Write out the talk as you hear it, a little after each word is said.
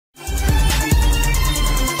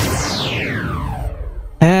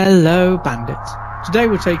Hello bandits. Today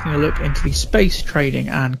we're taking a look into the space trading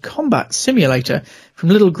and combat simulator from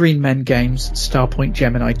Little Green Men Games' Starpoint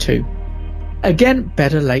Gemini 2. Again,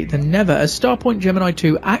 better late than never, as Starpoint Gemini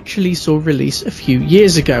 2 actually saw release a few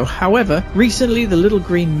years ago. However, recently the Little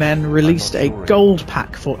Green Men released a gold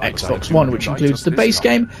pack for Xbox One, which includes the base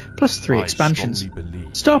game plus 3 expansions.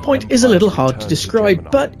 Starpoint is a little hard to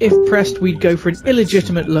describe, but if pressed we'd go for an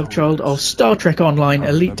illegitimate love child of Star Trek Online,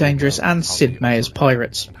 Elite Dangerous and Sid Meier's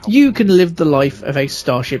Pirates. You can live the life of a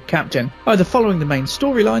starship captain, either following the main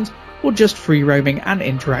storylines or just free roaming and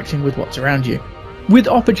interacting with what's around you. With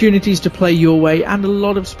opportunities to play your way and a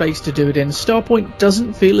lot of space to do it in, Starpoint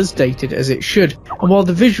doesn't feel as dated as it should, and while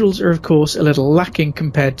the visuals are of course a little lacking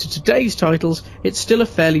compared to today's titles, it's still a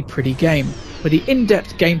fairly pretty game, where the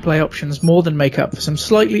in-depth gameplay options more than make up for some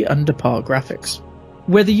slightly under par graphics.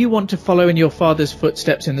 Whether you want to follow in your father's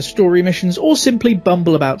footsteps in the story missions or simply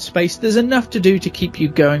bumble about space, there's enough to do to keep you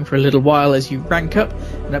going for a little while as you rank up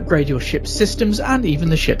and upgrade your ship's systems and even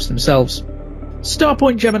the ships themselves.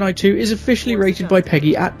 Starpoint Gemini 2 is officially rated by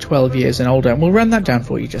Peggy at 12 years and older, and we'll run that down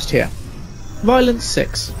for you just here. Violence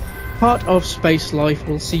 6. Part of space life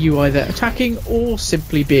will see you either attacking or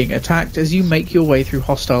simply being attacked as you make your way through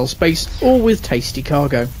hostile space or with tasty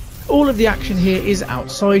cargo. All of the action here is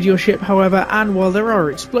outside your ship, however, and while there are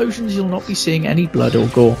explosions you'll not be seeing any blood or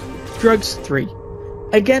gore. Drugs 3.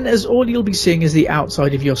 Again, as all you'll be seeing is the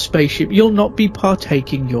outside of your spaceship, you'll not be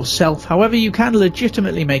partaking yourself. However, you can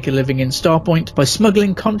legitimately make a living in Starpoint by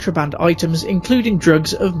smuggling contraband items, including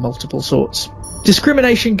drugs of multiple sorts.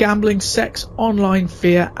 Discrimination, gambling, sex, online,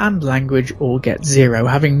 fear and language all get 0,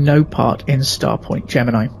 having no part in Starpoint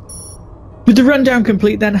Gemini. With the rundown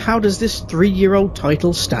complete then, how does this 3-year-old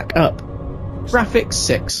title stack up? Graphics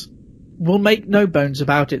 6. We'll make no bones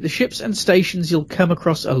about it, the ships and stations you'll come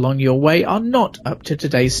across along your way are not up to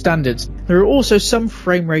today's standards. There are also some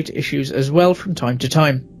frame rate issues as well from time to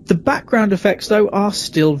time. The background effects though are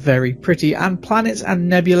still very pretty, and planets and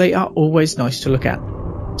nebulae are always nice to look at.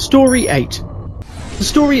 Story 8. The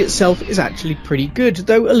story itself is actually pretty good,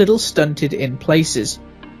 though a little stunted in places.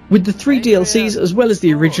 With the 3 DLCs as well as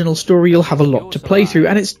the original story, you'll have a lot to play through,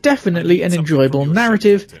 and it's definitely an enjoyable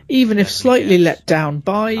narrative, even if slightly let down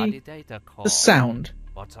by the sound.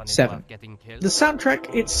 7. The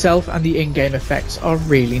soundtrack itself and the in-game effects are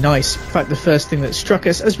really nice. In fact, the first thing that struck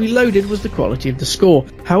us as we loaded was the quality of the score.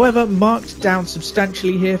 However, marked down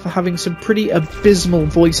substantially here for having some pretty abysmal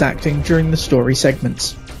voice acting during the story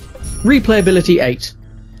segments. Replayability 8.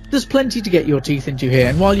 There's plenty to get your teeth into here,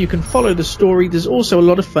 and while you can follow the story, there's also a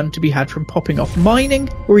lot of fun to be had from popping off mining,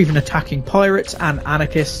 or even attacking pirates and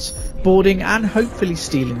anarchists, boarding and hopefully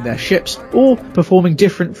stealing their ships, or performing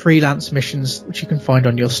different freelance missions which you can find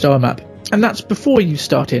on your star map. And that's before you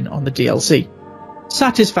start in on the DLC.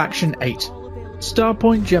 Satisfaction 8.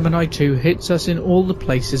 Starpoint Gemini 2 hits us in all the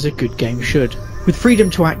places a good game should. With freedom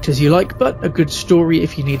to act as you like, but a good story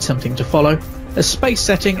if you need something to follow, a space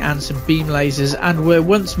setting and some beam lasers, and we're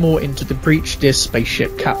once more into the breach, dear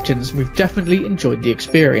spaceship captains. We've definitely enjoyed the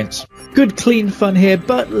experience. Good clean fun here,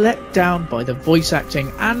 but let down by the voice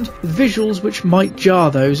acting and visuals which might jar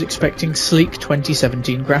those expecting sleek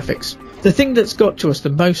 2017 graphics. The thing that's got to us the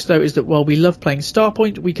most though is that while we love playing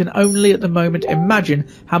Starpoint, we can only at the moment imagine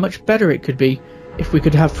how much better it could be if we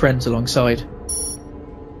could have friends alongside.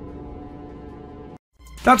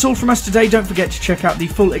 That's all from us today. Don't forget to check out the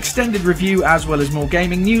full extended review as well as more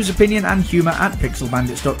gaming news, opinion and humour at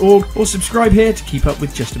pixelbandits.org, or subscribe here to keep up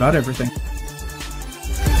with just about everything.